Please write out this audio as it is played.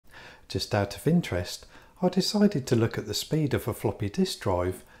Just out of interest, I decided to look at the speed of a floppy disk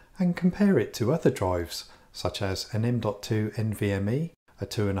drive and compare it to other drives such as an M.2 NVMe, a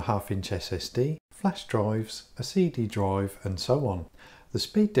 2.5-inch SSD, flash drives, a CD drive and so on. The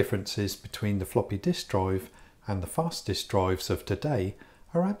speed differences between the floppy disk drive and the fastest drives of today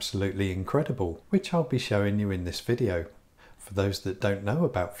are absolutely incredible, which I'll be showing you in this video. For those that don't know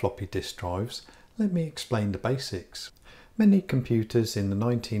about floppy disk drives, let me explain the basics. Many computers in the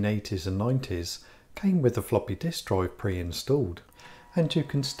 1980s and 90s came with a floppy disk drive pre-installed, and you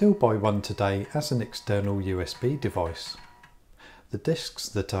can still buy one today as an external USB device. The disks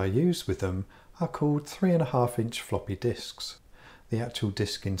that are used with them are called 3.5-inch floppy disks. The actual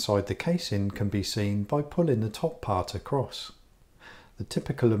disk inside the casing can be seen by pulling the top part across. The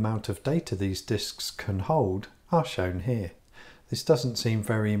typical amount of data these disks can hold are shown here. This doesn't seem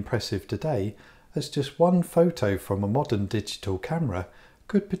very impressive today, as just one photo from a modern digital camera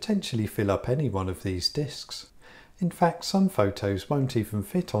could potentially fill up any one of these disks. In fact, some photos won't even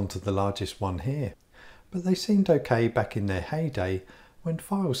fit onto the largest one here, but they seemed okay back in their heyday when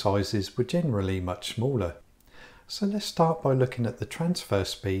file sizes were generally much smaller. So let's start by looking at the transfer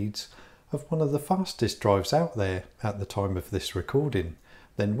speeds of one of the fastest drives out there at the time of this recording,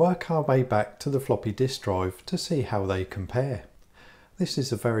 then work our way back to the floppy disk drive to see how they compare. This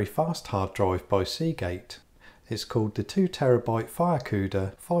is a very fast hard drive by Seagate. It's called the 2TB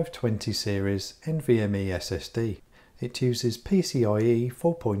FireCuda 520 series NVMe SSD. It uses PCIe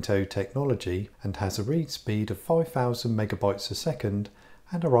 4.0 technology and has a read speed of 5000 megabytes a second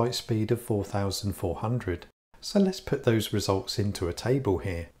and a write speed of 4400. So let's put those results into a table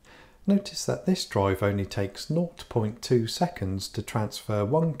here. Notice that this drive only takes 0.2 seconds to transfer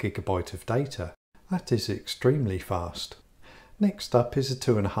 1 GB of data. That is extremely fast. Next up is a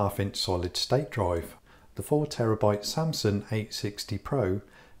 2.5-inch solid state drive. The 4TB Samsung 860 Pro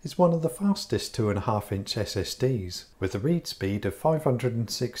is one of the fastest 2.5-inch SSDs with a read speed of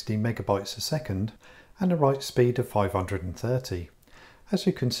 560 megabytes a second and a write speed of 530. As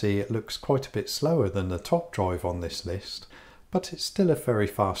you can see, it looks quite a bit slower than the top drive on this list, but it's still a very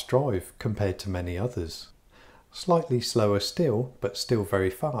fast drive compared to many others. Slightly slower still, but still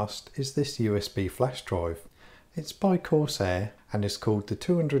very fast, is this USB flash drive. It's by Corsair and is called the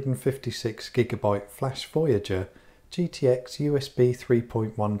 256GB Flash Voyager GTX USB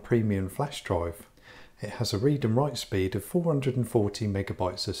 3.1 Premium Flash Drive. It has a read and write speed of 440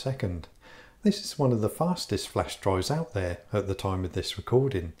 megabytes a second. This is one of the fastest flash drives out there at the time of this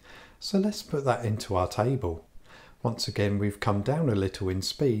recording, so let's put that into our table. Once again, we've come down a little in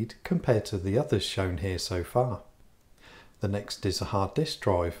speed compared to the others shown here so far. The next is a hard disk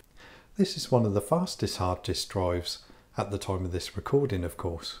drive. This is one of the fastest hard disk drives, at the time of this recording of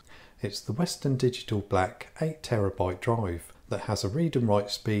course. It's the Western Digital Black 8TB drive that has a read and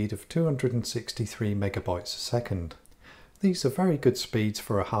write speed of 263 megabytes a second. These are very good speeds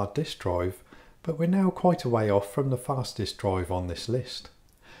for a hard disk drive, but we're now quite a way off from the fastest drive on this list.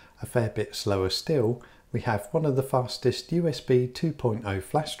 A fair bit slower still, we have one of the fastest USB 2.0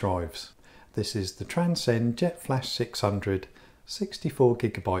 flash drives. This is the Transcend JetFlash 600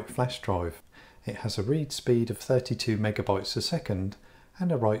 64GB flash drive. It has a read speed of 32 megabytes a second and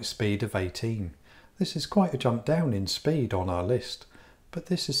a write speed of 18. This is quite a jump down in speed on our list, but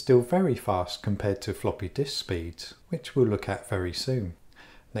this is still very fast compared to floppy disk speeds, which we'll look at very soon.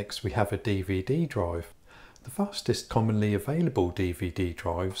 Next we have a DVD drive. The fastest commonly available DVD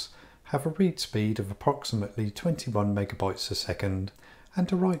drives have a read speed of approximately 21 megabytes a second and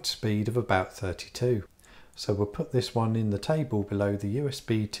a write speed of about 32. So we'll put this one in the table below the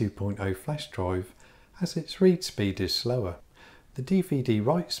USB 2.0 flash drive as its read speed is slower. The DVD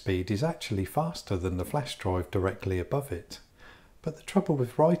write speed is actually faster than the flash drive directly above it. But the trouble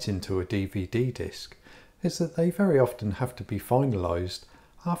with writing to a DVD disc is that they very often have to be finalised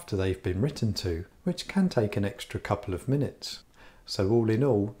after they've been written to, which can take an extra couple of minutes. So all in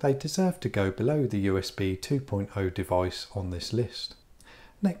all, they deserve to go below the USB 2.0 device on this list.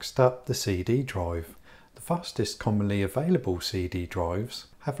 Next up, the CD drive. The fastest commonly available CD drives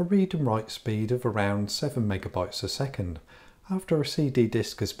have a read and write speed of around 7 megabytes a second. After a CD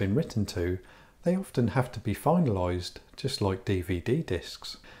disc has been written to, they often have to be finalised, just like DVD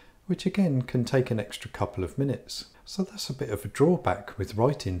discs, which again can take an extra couple of minutes. So that's a bit of a drawback with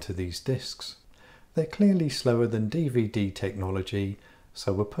writing to these discs. They're clearly slower than DVD technology,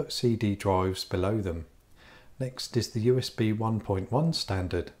 so we'll put CD drives below them. Next is the USB 1.1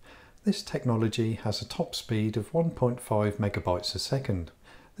 standard. This technology has a top speed of 1.5 megabytes a second.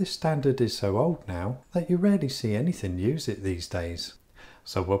 This standard is so old now that you rarely see anything use it these days.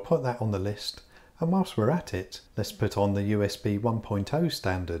 So we'll put that on the list And whilst we're at it, let's put on the USB 1.0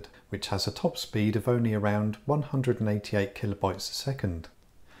 standard, which has a top speed of only around 188 kilobytes a second.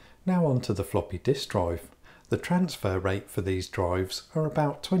 Now onto the floppy disk drive. The transfer rate for these drives are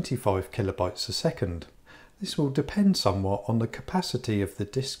about 25 kilobytes a second. This will depend somewhat on the capacity of the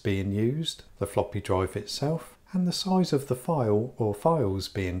disk being used, the floppy drive itself, and the size of the file or files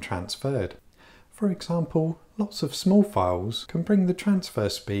being transferred. For example, lots of small files can bring the transfer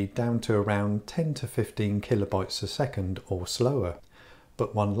speed down to around 10 to 15 kilobytes a second or slower,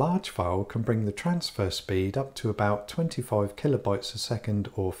 but one large file can bring the transfer speed up to about 25 kilobytes a second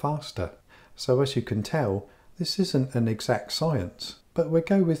or faster. So as you can tell, this isn't an exact science, but we'll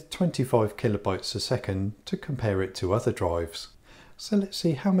go with 25 kilobytes a second to compare it to other drives. So let's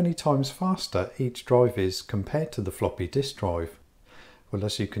see how many times faster each drive is compared to the floppy disk drive. Well,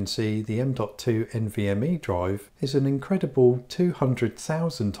 as you can see, the M.2 NVMe drive is an incredible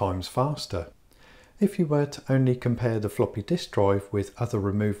 200,000 times faster. If you were to only compare the floppy disk drive with other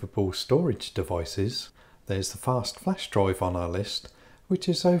removable storage devices, there's the fast flash drive on our list, which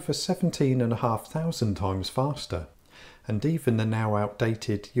is over 17,500 times faster. And even the now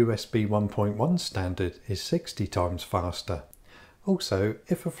outdated USB 1.1 standard is 60 times faster. Also,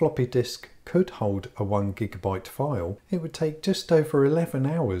 if a floppy disk could hold a 1 GB file, it would take just over 11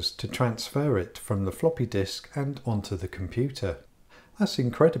 hours to transfer it from the floppy disk and onto the computer. That's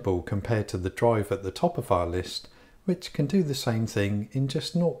incredible compared to the drive at the top of our list, which can do the same thing in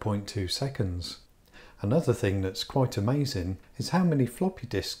just 0.2 seconds. Another thing that's quite amazing is how many floppy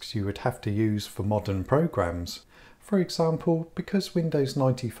disks you would have to use for modern programs. For example, because Windows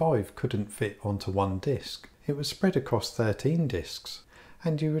 95 couldn't fit onto one disk, it was spread across 13 disks,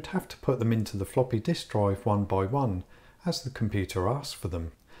 and you would have to put them into the floppy disk drive one by one as the computer asked for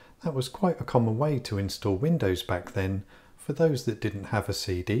them. That was quite a common way to install Windows back then for those that didn't have a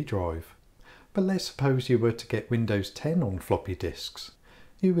CD drive. But let's suppose you were to get Windows 10 on floppy disks.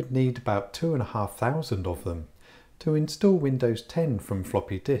 You would need about 2,500 of them. To install Windows 10 from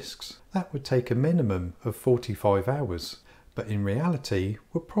floppy disks, that would take a minimum of 45 hours, but in reality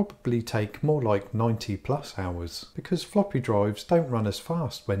would probably take more like 90 plus hours, because floppy drives don't run as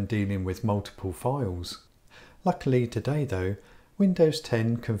fast when dealing with multiple files. Luckily today though, Windows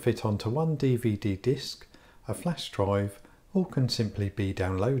 10 can fit onto one DVD disc, a flash drive, or can simply be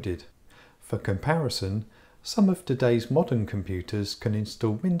downloaded. For comparison, some of today's modern computers can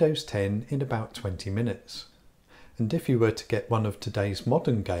install Windows 10 in about 20 minutes. And if you were to get one of today's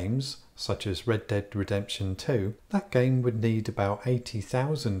modern games, such as Red Dead Redemption 2, that game would need about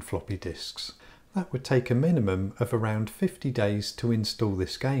 80,000 floppy disks. That would take a minimum of around 50 days to install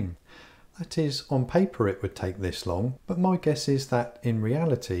this game. That is, on paper it would take this long, but my guess is that in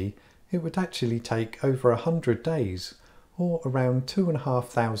reality it would actually take over 100 days, or around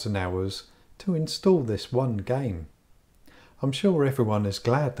 2,500 hours, to install this one game. I'm sure everyone is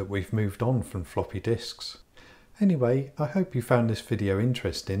glad that we've moved on from floppy disks. Anyway, I hope you found this video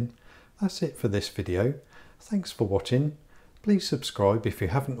interesting. That's it for this video. Thanks for watching. Please subscribe if you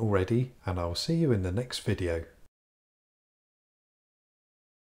haven't already, and I'll see you in the next video.